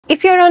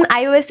If you're on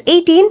iOS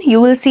 18,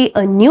 you will see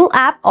a new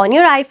app on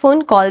your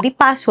iPhone called the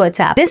Passwords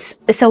app.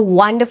 This is a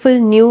wonderful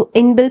new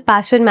inbuilt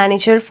password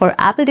manager for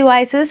Apple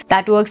devices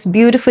that works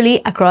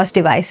beautifully across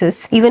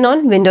devices, even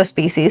on Windows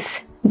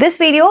PCs. This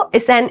video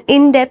is an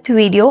in-depth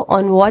video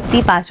on what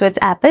the Passwords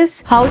app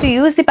is, how to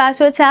use the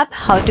Passwords app,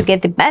 how to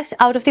get the best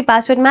out of the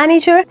password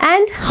manager,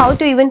 and how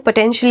to even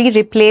potentially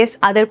replace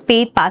other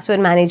paid password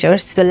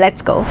managers. So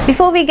let's go.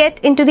 Before we get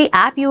into the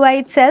app UI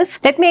itself,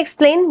 let me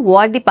explain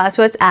what the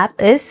Passwords app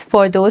is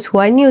for those who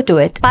are new to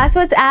it.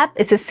 Passwords app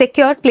is a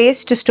secure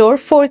place to store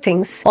 4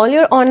 things: all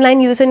your online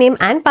username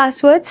and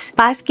passwords,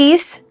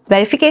 passkeys,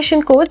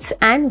 verification codes,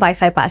 and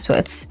Wi-Fi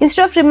passwords.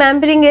 Instead of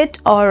remembering it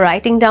or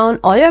writing down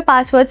all your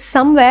passwords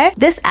somewhere,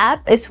 this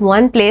app is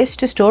one place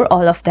to store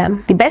all of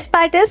them. The best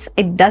part is,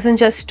 it doesn't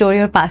just store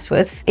your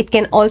passwords. It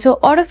can also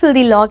autofill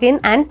the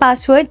login and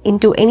password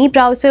into any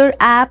browser,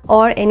 app,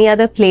 or any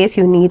other place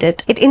you need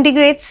it. It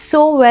integrates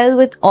so well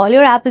with all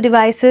your Apple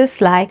devices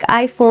like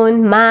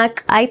iPhone,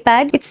 Mac,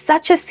 iPad. It's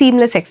such a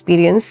seamless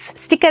experience.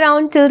 Stick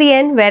around till the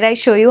end where I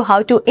show you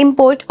how to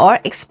import or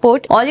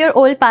export all your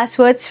old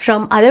passwords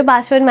from other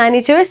password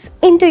managers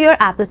into your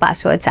Apple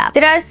Passwords app.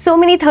 There are so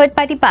many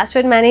third-party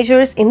password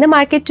managers in the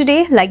market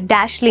today like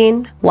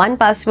Dashlane,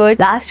 1Password,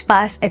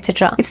 LastPass,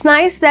 etc. It's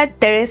nice that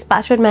there is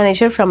password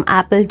manager from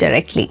Apple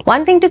directly.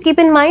 One thing to keep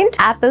in mind,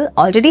 Apple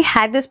already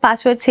had this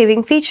password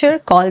saving feature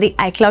called the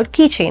iCloud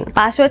keychain.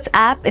 Passwords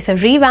app is a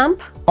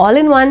revamp, all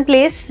in one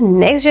place,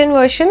 next-gen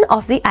version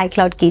of the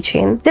iCloud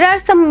keychain. There are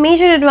some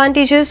major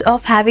advantages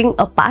of having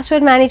a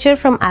password manager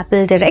from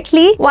Apple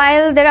directly,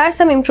 while there are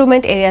some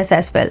improvement areas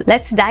as well.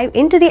 Let's dive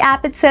into the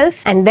app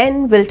itself, and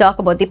then we'll talk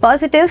about the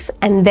positives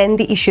and then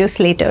the issues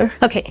later.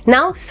 Okay,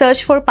 now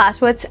search for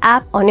Passwords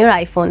app on your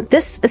iPhone.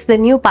 This is the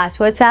new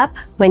Passwords app.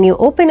 When you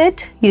open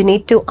it, you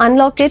need to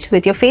unlock it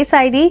with your Face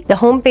ID. The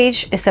home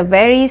page is a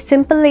very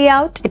simple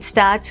layout. It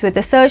starts with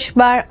a search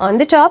bar on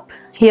the top.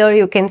 Here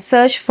you can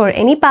search for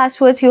any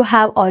passwords you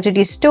have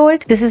already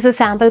stored. This is a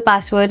sample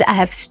password I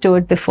have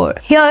stored before.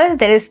 Here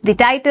there is the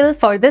title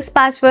for this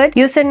password,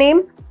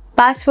 username,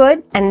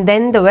 password, and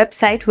then the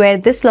website where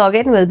this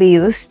login will be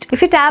used.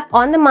 If you tap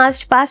on the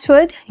masked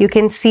password, you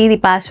can see the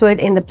password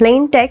in the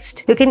plain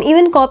text. You can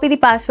even copy the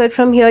password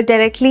from here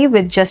directly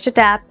with just a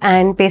tap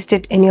and paste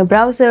it in your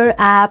browser,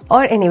 app,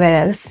 or anywhere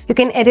else. You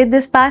can edit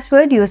this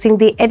password using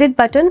the edit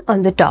button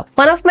on the top.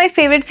 One of my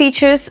favorite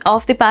features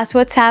of the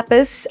Passwords app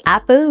is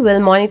Apple will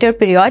monitor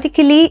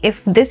periodically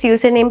if this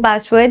username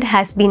password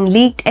has been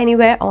leaked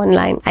anywhere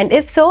online, and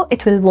if so,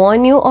 it will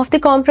warn you of the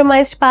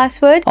compromised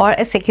password or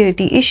a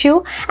security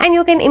issue, and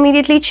you can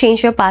immediately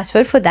change your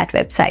password for that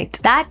website.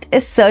 That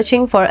is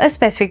searching for a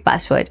specific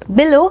password.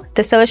 Below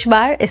the search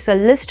bar is a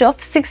list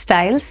of 6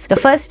 tiles. The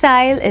first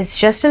tile is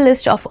just a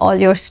list of all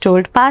your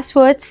stored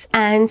passwords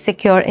and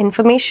secure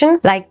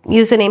information like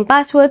username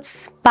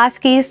passwords,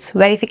 passkeys,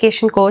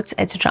 verification codes,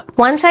 etc.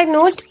 One side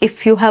note,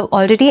 if you have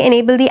already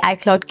enabled the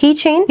iCloud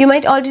keychain, you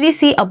might already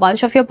see a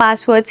bunch of your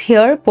passwords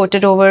here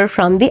ported over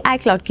from the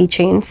iCloud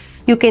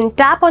keychains. You can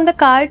tap on the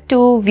card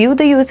to view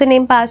the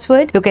username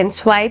password. You can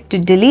swipe to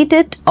delete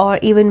it, or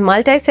even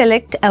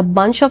multi-select a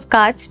bunch of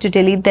cards to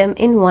delete them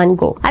in one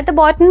go. At the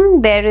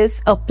bottom, there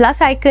is a plus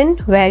icon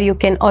where you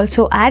can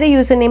also add a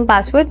username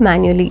password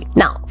manually.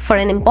 Now, for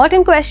an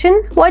important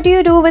question, what do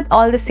you do with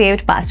all the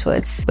saved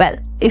passwords? Well,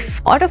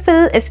 if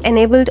autofill is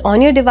enabled on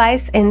your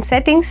device in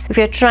settings, if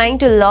you're trying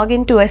to log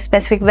into a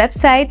specific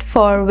website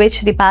for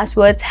which the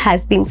passwords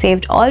has been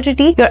saved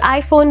already, your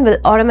iPhone will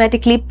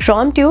automatically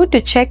prompt you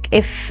to check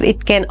if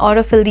it can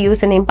autofill the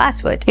username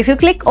password. If you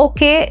click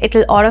OK, it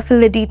will autofill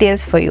the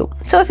details for you.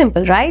 So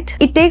simple, right?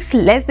 It takes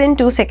less than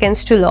 2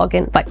 seconds to log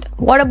in. But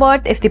what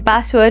about if the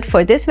password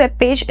for this web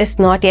page is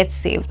not yet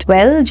saved?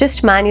 Well,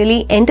 just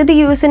manually enter the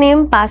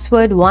username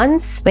password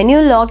once. When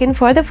you log in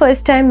for the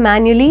first time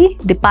manually,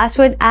 the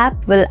Password app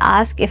will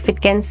ask if it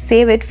can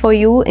save it for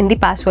you in the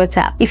Passwords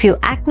app. If you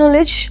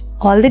acknowledge,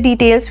 all the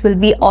details will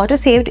be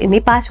auto-saved in the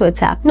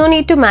Passwords app. No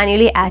need to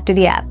manually add to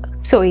the app.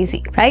 So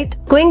easy, right?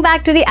 Going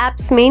back to the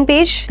app's main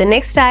page, the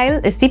next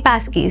tile is the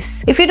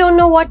passkeys. If you don't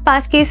know what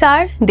passkeys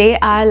are, they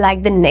are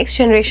like the next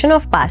generation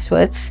of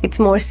passwords. It's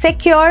more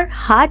secure,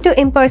 hard to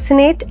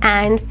impersonate,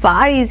 and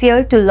far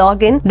easier to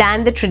log in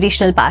than the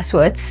traditional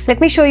passwords.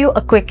 Let me show you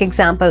a quick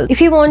example. If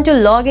you want to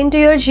log into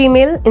your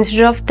Gmail,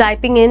 instead of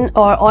typing in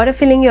or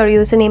autofilling your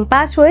username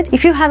password,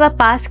 if you have a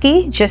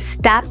passkey,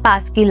 just tap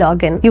passkey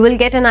login. You will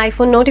get an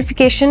iPhone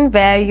notification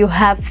where you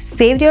have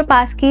saved your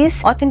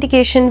passkeys,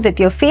 authentication with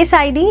your Face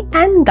ID,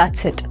 and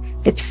that's it.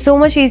 It's so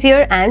much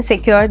easier and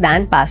secure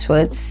than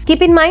passwords.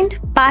 Keep in mind,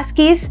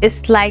 passkeys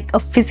is like a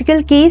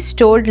physical key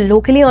stored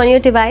locally on your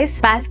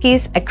device.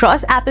 Passkeys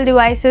across Apple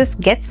devices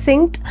get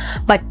synced,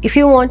 but if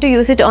you want to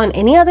use it on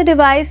any other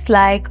device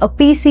like a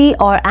PC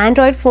or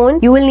Android phone,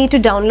 you will need to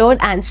download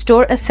and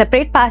store a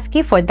separate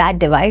passkey for that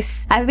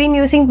device. I've been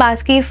using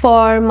passkey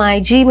for my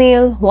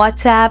Gmail,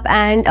 WhatsApp,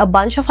 and a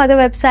bunch of other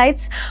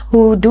websites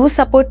who do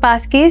support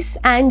passkeys,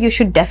 and you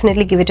should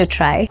definitely give it a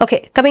try.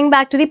 Okay, coming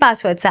back to the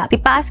Passwords app. The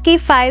passkey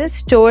files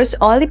stores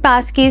all the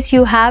passkeys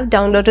you have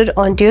downloaded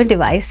onto your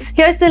device.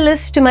 Here's the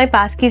list to my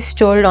passkeys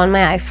stored on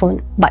my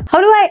iPhone. But how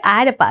do I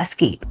add a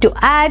passkey? To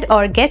add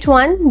or get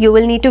one, you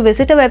will need to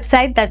visit a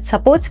website that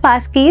supports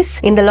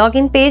passkeys. In the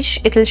login page,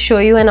 it will show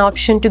you an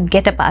option to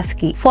get a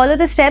passkey. Follow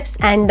the steps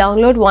and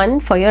download one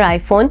for your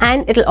iPhone,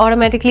 and it'll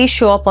automatically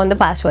show up on the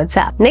Passwords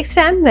app. Next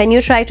time, when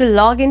you try to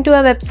log into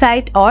a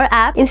website or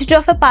app, instead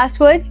of a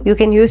password, you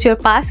can use your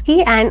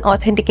passkey and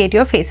authenticate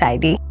your Face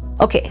ID.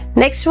 Okay,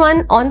 next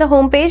one on the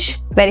homepage,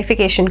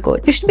 verification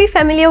code. You should be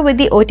familiar with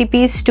the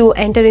OTPs to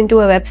enter into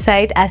a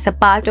website as a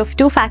part of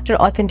two-factor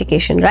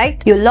authentication,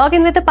 right? You log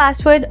in with a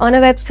password on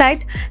a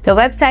website, the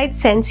website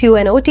sends you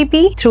an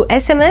OTP through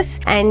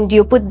SMS, and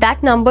you put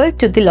that number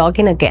to the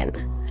login again.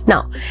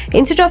 Now,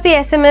 instead of the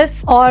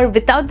SMS or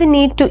without the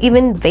need to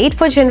even wait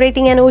for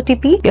generating an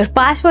OTP, your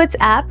Passwords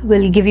app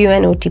will give you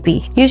an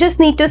OTP. You just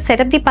need to set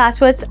up the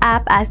Passwords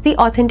app as the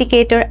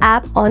authenticator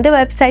app on the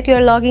website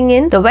you're logging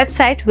in. The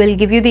website will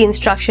give you the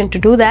instruction to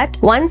do that.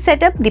 Once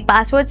set up, the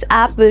Passwords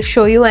app will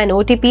show you an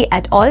OTP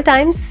at all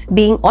times,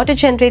 being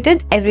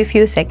auto-generated every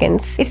few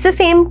seconds. It's the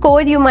same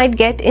code you might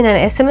get in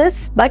an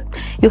SMS, but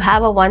you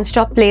have a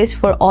one-stop place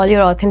for all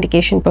your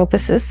authentication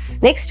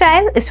purposes. Next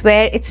tile is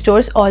where it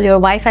stores all your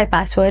Wi-Fi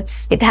passwords.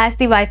 It has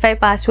the Wi-Fi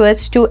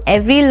passwords to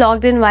every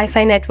logged in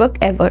Wi-Fi network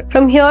ever.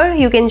 From here,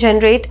 you can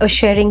generate a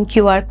sharing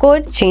QR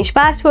code, change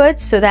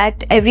passwords so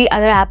that every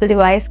other Apple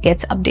device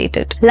gets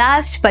updated.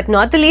 Last but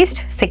not the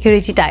least,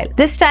 security tile.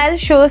 This tile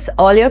shows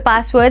all your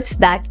passwords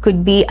that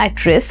could be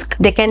at risk.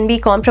 They can be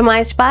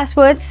compromised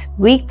passwords,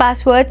 weak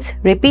passwords,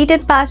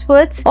 repeated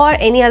passwords, or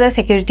any other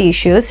security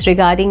issues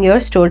regarding your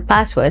stored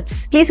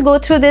passwords. Please go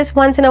through this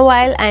once in a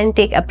while and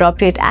take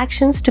appropriate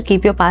actions to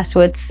keep your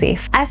passwords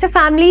safe. As a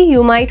family,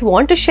 you might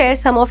want to share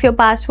some of your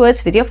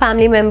passwords with your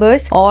family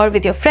members or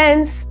with your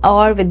friends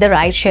or with the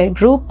right shared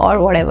group or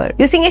whatever.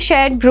 Using a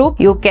shared group,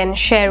 you can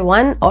share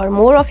one or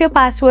more of your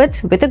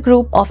passwords with a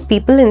group of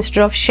people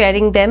instead of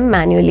sharing them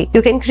manually.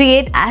 You can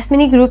create as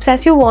many groups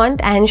as you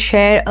want and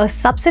share a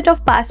subset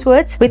of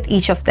passwords with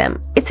each of them.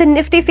 It's a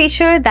nifty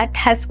feature that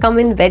has come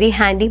in very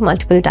handy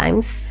multiple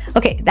times.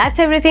 Okay, that's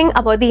everything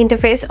about the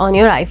interface on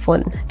your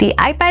iPhone. The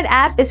iPad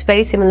app is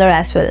very similar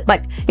as well.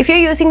 But if you're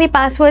using the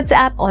Passwords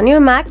app on your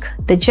Mac,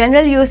 the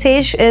general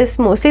usage is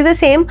mostly the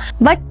same,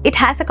 but it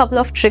has a couple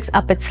of tricks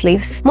up its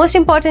sleeves. Most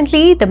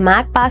importantly, the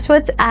Mac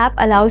Passwords app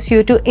allows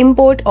you to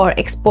import or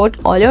export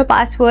all your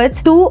passwords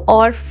to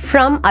or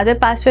from other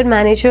password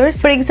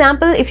managers. For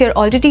example, if you're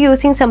already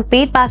using some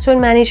paid password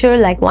manager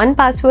like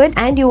 1Password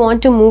and you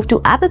want to move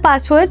to Apple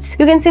Passwords,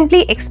 you can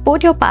simply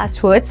export your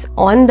passwords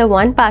on the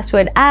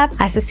 1Password app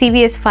as a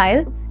CVS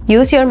file.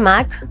 Use your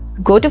Mac,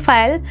 go to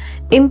File,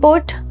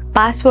 Import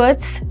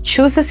Passwords,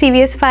 choose the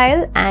CVS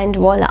file, and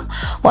voila,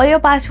 all your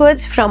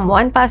passwords from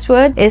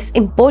 1Password is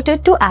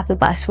imported to Apple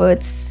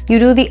Passwords. You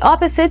do the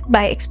opposite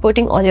by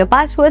exporting all your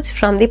passwords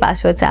from the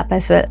Passwords app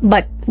as well.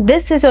 But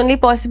this is only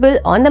possible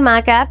on the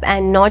Mac app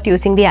and not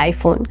using the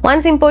iPhone.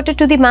 Once imported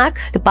to the Mac,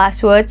 the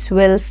passwords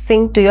will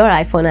sync to your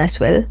iPhone as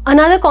well.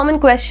 Another common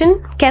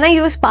question, can I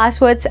use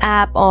Passwords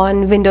app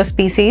on Windows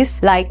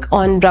PCs like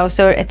on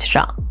browser,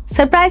 etc.?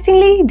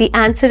 Surprisingly, the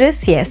answer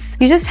is yes.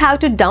 You just have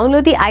to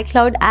download the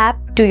iCloud app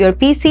to your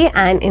PC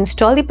and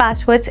install the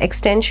Passwords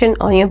extension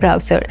on your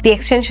browser. The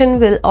extension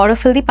will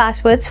autofill the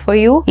passwords for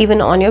you even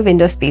on your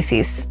Windows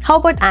PCs. How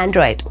about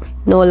Android?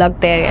 No luck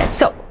there yet.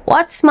 So,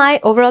 what's my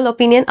overall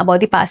opinion about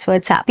the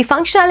Passwords app? The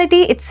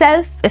functionality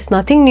itself is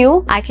nothing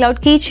new. iCloud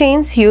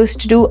keychains used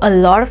to do a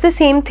lot of the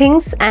same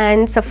things,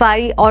 and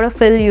Safari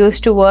autofill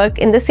used to work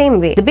in the same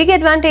way. The big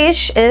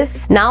advantage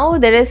is now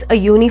there is a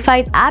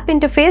unified app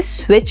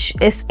interface which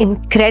is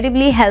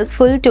incredibly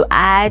helpful to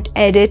add,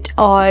 edit,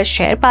 or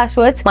share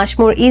passwords much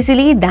more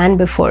easily than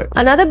before.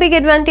 Another big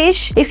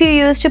advantage, if you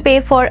used to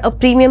pay for a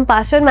premium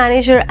password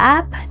manager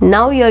app,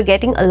 now you're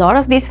getting a lot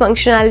of these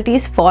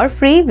functionalities for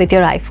free with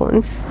your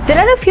iPhones. There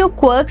are a few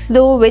quirks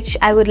though which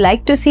I would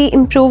like to see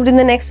improved in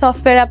the next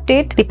software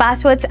update. The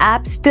Passwords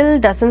app still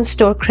doesn't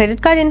store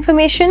credit card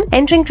information.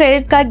 Entering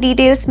credit card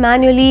details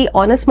manually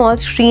on a small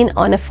screen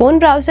on a phone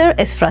browser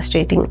is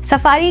frustrating.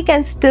 Safari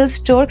can still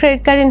store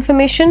credit card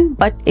information,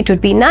 but it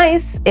would be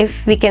nice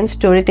if we can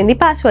store it in the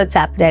Passwords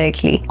app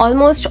directly.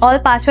 Almost all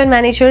password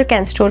manager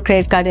can store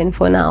credit card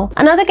info now.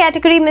 Another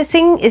category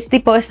missing is the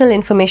personal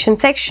information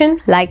section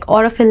like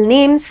autofill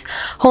names,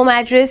 home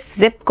address,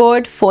 zip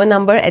code, phone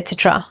number,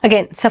 etc.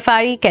 Again,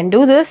 Safari can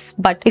do this,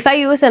 but if I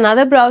use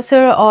another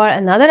browser or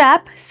another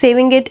app,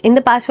 saving it in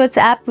the Passwords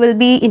app will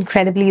be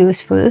incredibly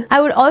useful. I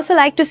would also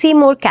like to see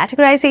more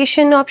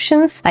categorization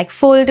options like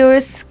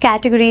folders,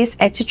 categories,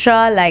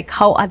 etc. like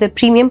how other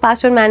premium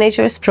password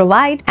managers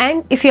provide.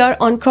 And if you're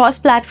on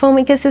cross-platform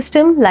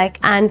ecosystem like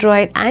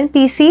Android and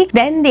PC,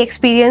 then the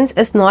experience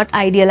is not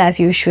ideal as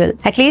usual.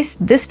 At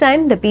least this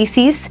time the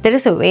PCs, there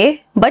is a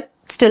way, but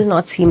still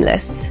not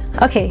seamless.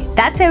 Okay,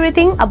 that's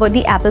everything about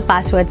the Apple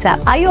Passwords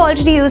app. Are you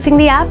already using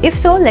the app? If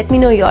so, let me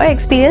know your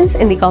experience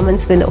in the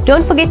comments below.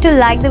 Don't forget to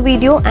like the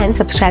video and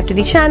subscribe to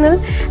the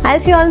channel. I'll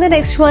see you all in the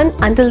next one.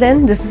 Until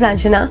then, this is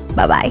Anjana.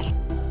 Bye-bye.